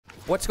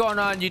What's going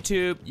on,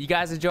 YouTube? You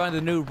guys enjoying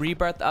the new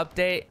Rebirth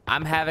update?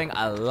 I'm having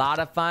a lot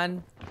of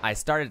fun. I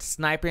started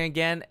sniping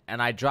again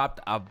and I dropped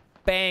a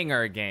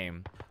banger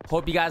game.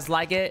 Hope you guys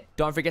like it.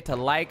 Don't forget to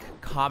like,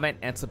 comment,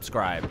 and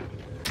subscribe.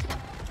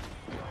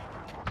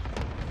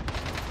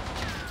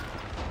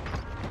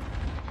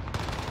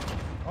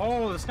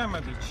 Oh, this guy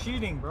might be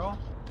cheating, bro.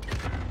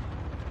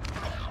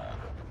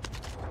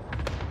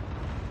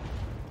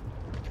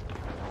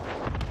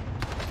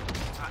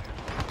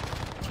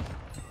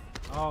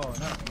 Oh, no,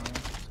 man.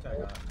 This guy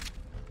got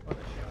what a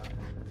shot.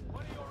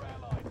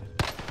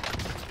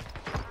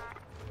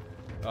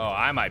 Oh,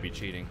 I might be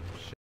cheating.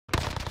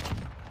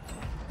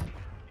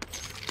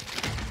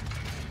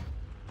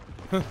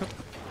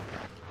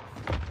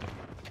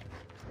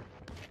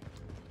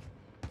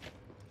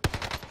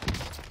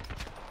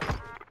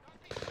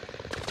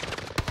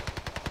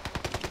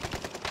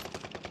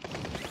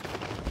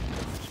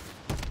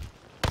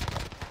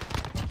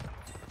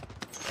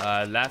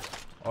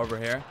 Left over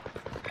here.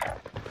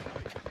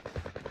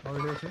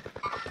 Over here too?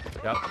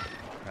 Yep.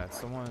 Got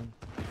someone.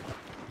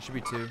 There should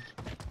be two.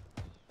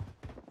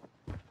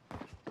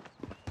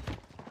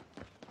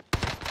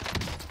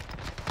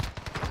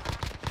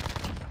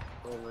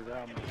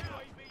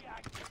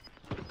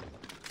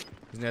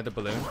 He's near the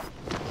balloon.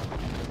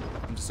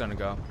 I'm just gonna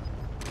go.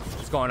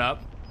 It's going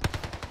up.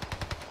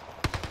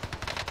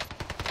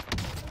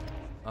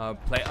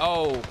 Play.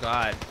 Oh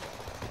God.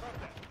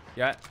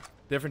 Yeah.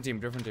 Different team.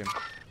 Different team.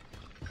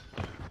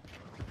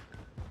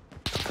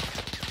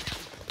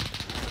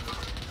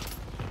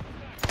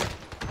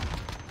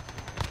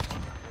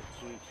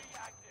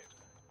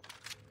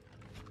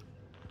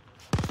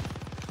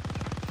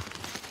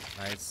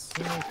 Nice.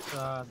 Teammates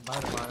by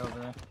the bar over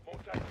there.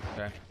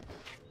 Okay.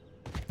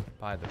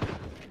 By the.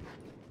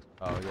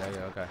 Oh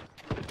yeah. Okay.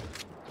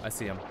 I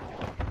see him.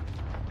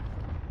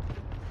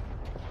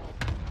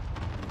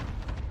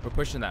 We're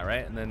pushing that,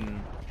 right? And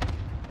then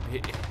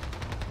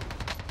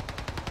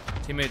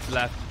teammates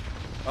left.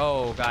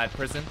 Oh God,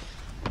 prison.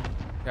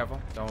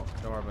 Careful. Don't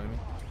worry about me.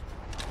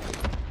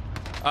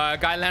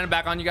 Guy landed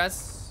back on you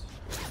guys.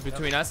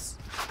 Between us,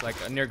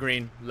 like near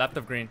green, left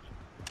of green.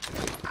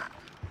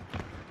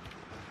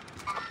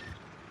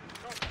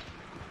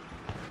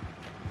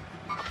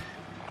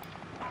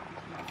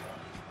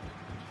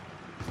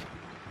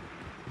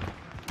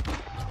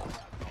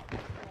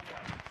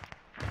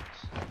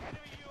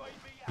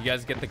 You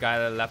guys get the guy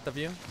to the left of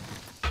you?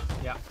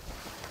 Yeah.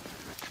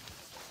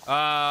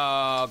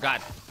 Oh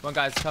God, one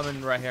guy's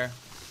coming right here.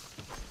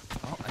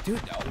 Oh, dude,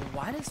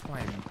 why does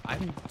my? I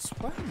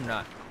swear I'm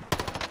not.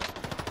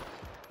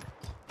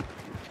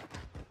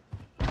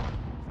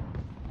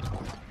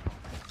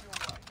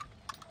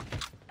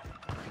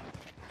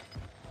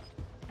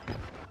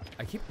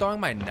 I keep throwing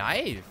my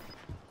knife.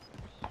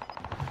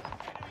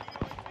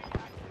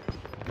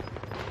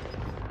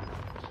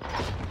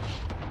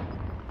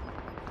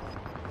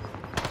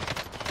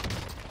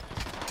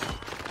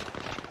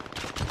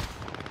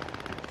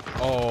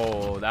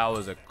 Oh, that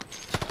was a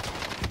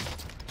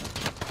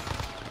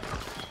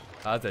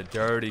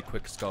dirty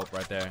quick scope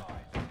right there.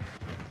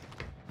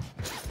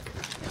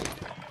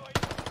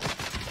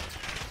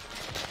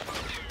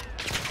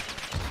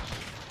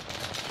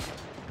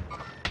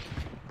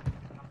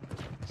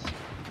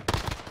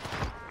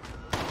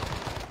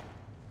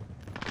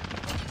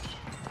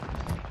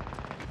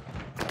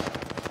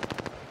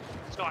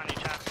 Let's go on you,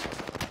 chat.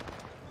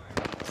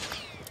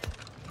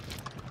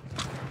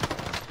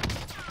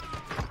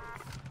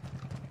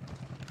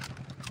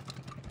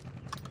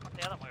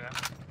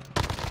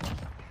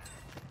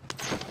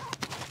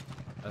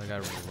 The guy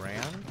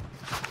ran.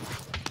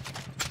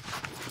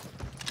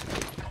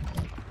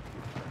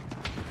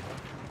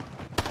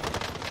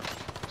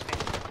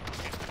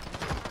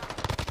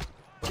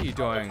 What are you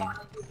doing?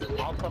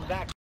 I'll come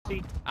back.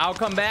 See? I'll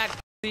come back.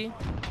 See?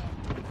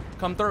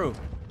 Come through,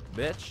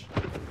 bitch.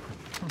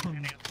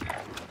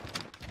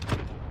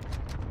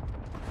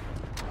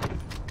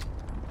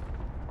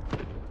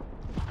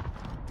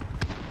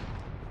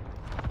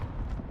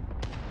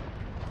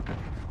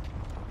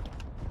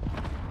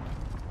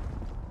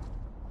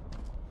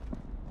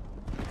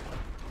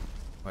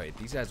 Wait,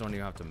 these guys don't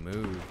even have to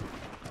move.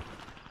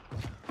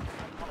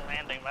 I'm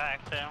landing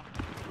back too.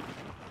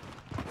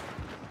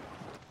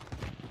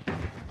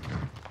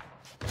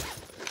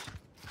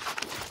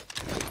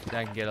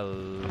 I can get a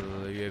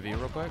UAV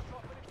real quick.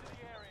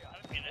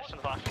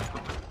 Munitions box.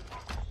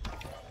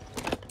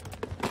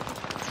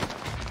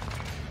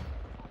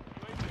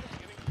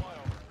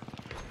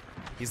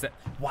 He's that.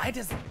 Why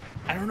does?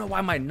 I don't know why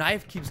my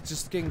knife keeps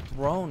just getting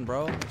thrown,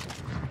 bro.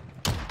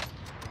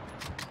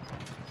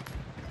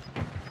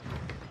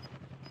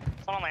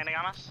 Someone landing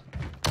on us.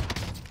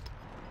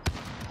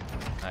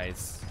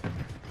 Nice.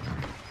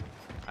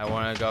 I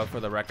want to go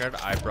for the record.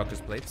 I broke his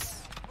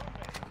plates.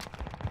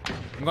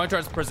 I'm going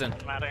towards prison.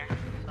 Doesn't matter.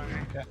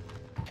 Sorry.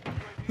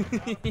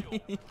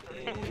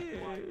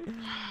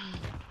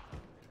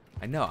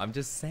 I know. I'm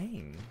just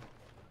saying.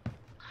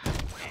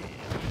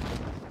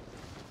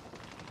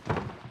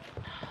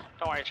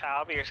 Don't worry, child.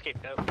 I'll be your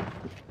scapegoat.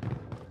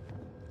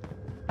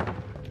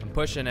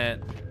 pushing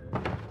it.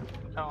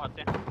 Oh, what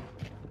the? I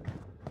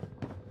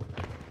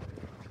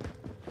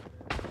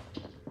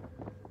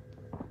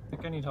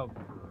think I need help.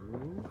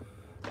 Roof?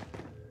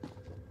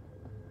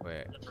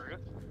 Wait. That's rude.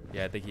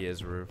 Yeah, I think he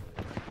is roof.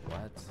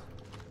 What?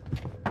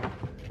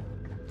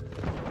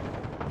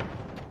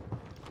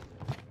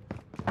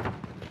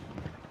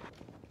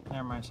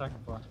 Never mind,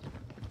 second floor.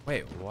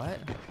 Wait, what?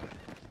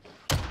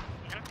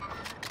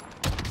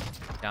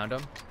 Downed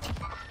him.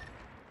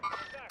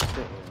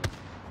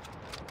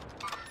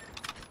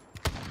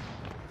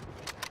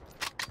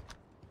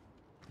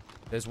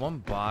 There's one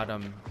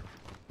bottom.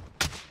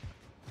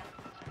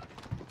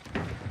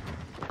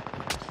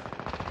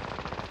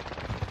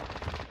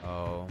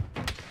 Oh.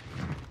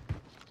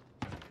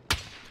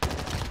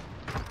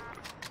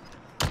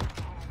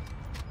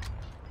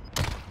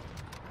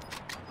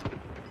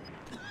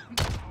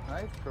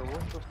 Nice, for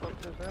what the fuck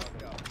is that?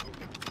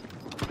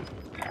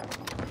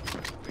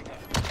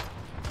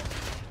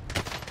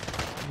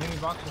 Give me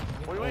boxes.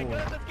 We ain't good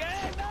at this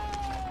game,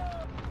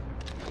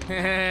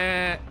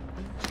 no!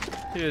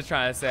 He was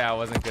trying to say I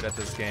wasn't good at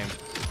this game.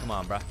 Come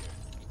on, bro.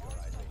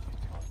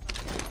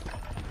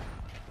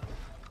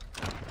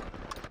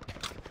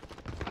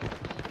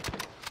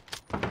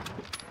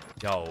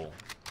 Yo.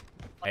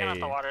 Looking at Hey,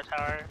 the water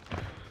tower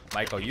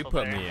Michael, you People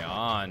put there. me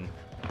on.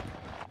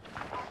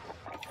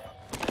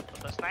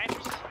 with the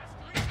snipes.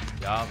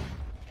 Yup.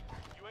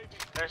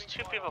 There's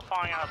 2 people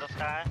falling out of the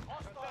sky.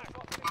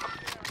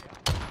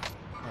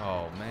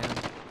 Oh, man.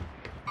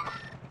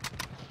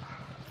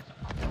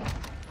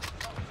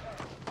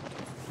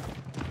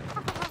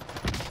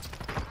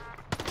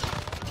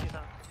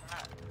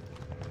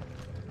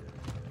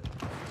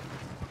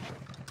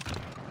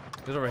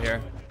 He's over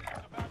here.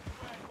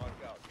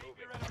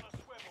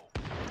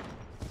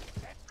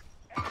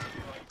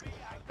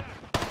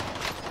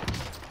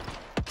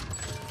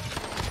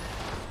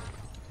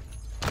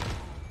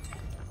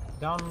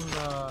 Down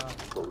the...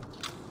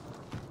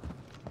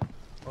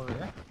 Over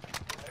there.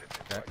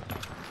 Okay.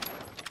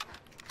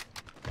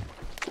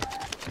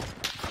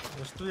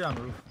 There's 3 on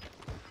roof.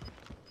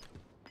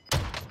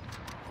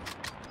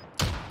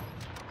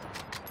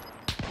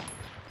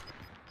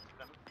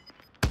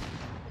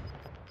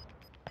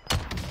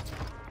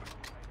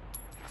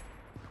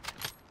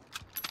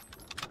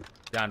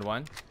 Downed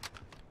one.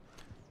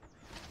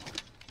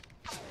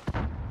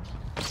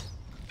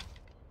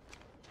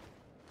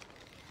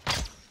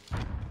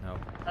 No.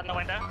 In the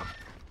window.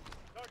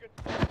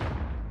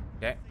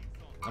 Okay.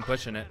 I'm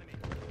pushing it.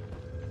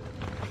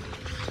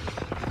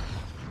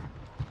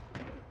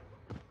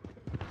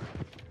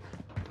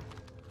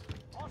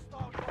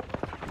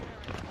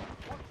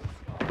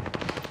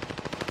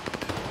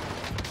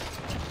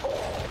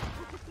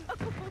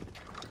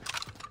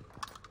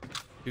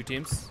 Two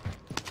teams.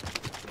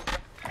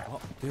 Oh,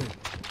 dude.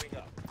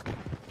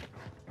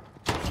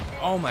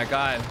 Oh my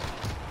god.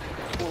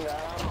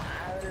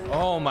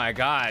 Oh my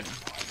god.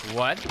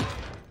 What?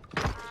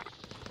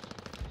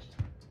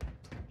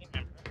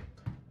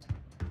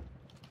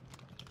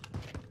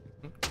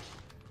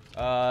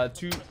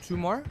 Two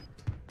more?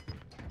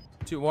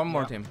 One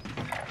more team.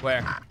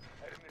 Where?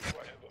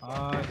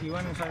 He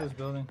went inside this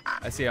building.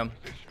 I see him.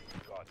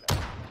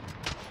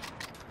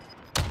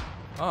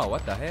 Oh,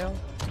 what the hell?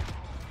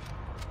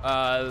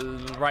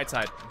 Right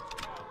side.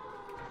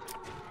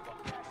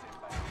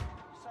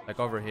 Like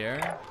over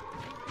here.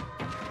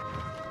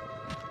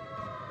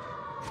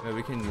 Yeah,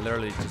 we can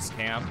literally just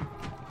camp.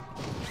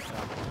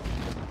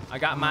 I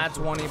got my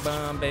 20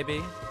 bum,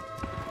 baby.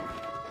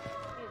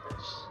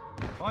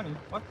 Funny.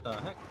 What the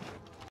heck?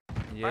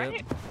 Yep.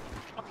 Right?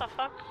 What the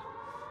fuck?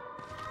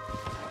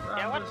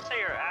 Yeah, I wouldn't say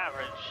you're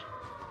average.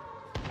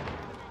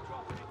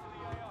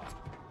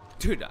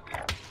 Dude.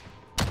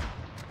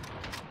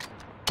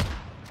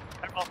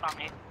 They're both on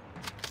me.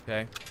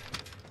 Okay.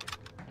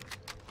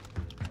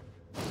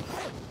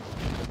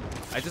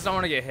 I just don't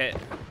want to get hit.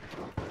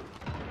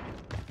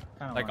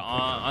 Kinda Like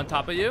want on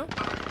top of you?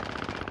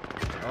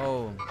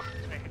 Oh.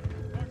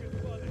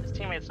 His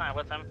teammate's not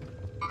with him.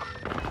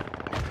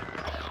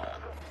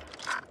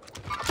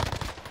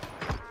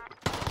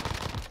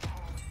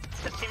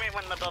 His teammate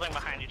went in the building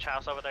behind you,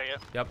 CHAUZ, over there, you.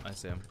 Yep, I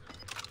see him.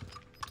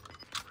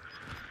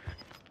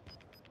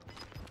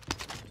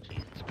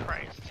 Jesus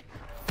Christ.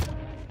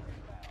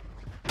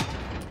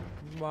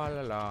 La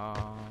la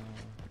la.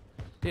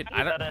 Dude,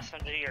 I I that don't.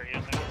 SMG you're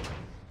using.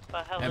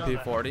 What the hell is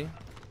that? MP40.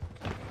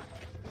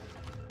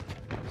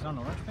 He's on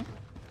the left thing?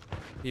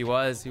 He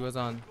was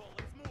on.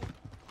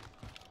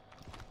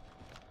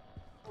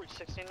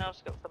 360 no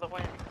scope for the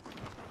win.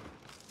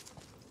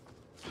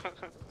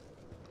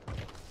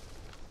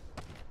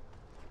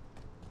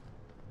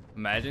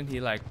 Imagine he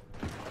like.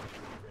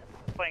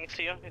 Playing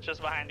to you, he's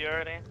just behind you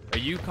already. Are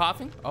you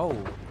coughing? Oh,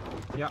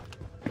 Yeah.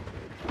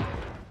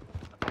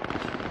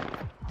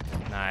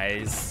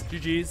 nice.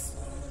 GG's.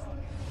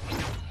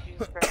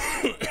 Jesus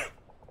Christ.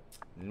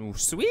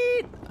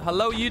 Sweet.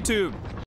 Hello, YouTube.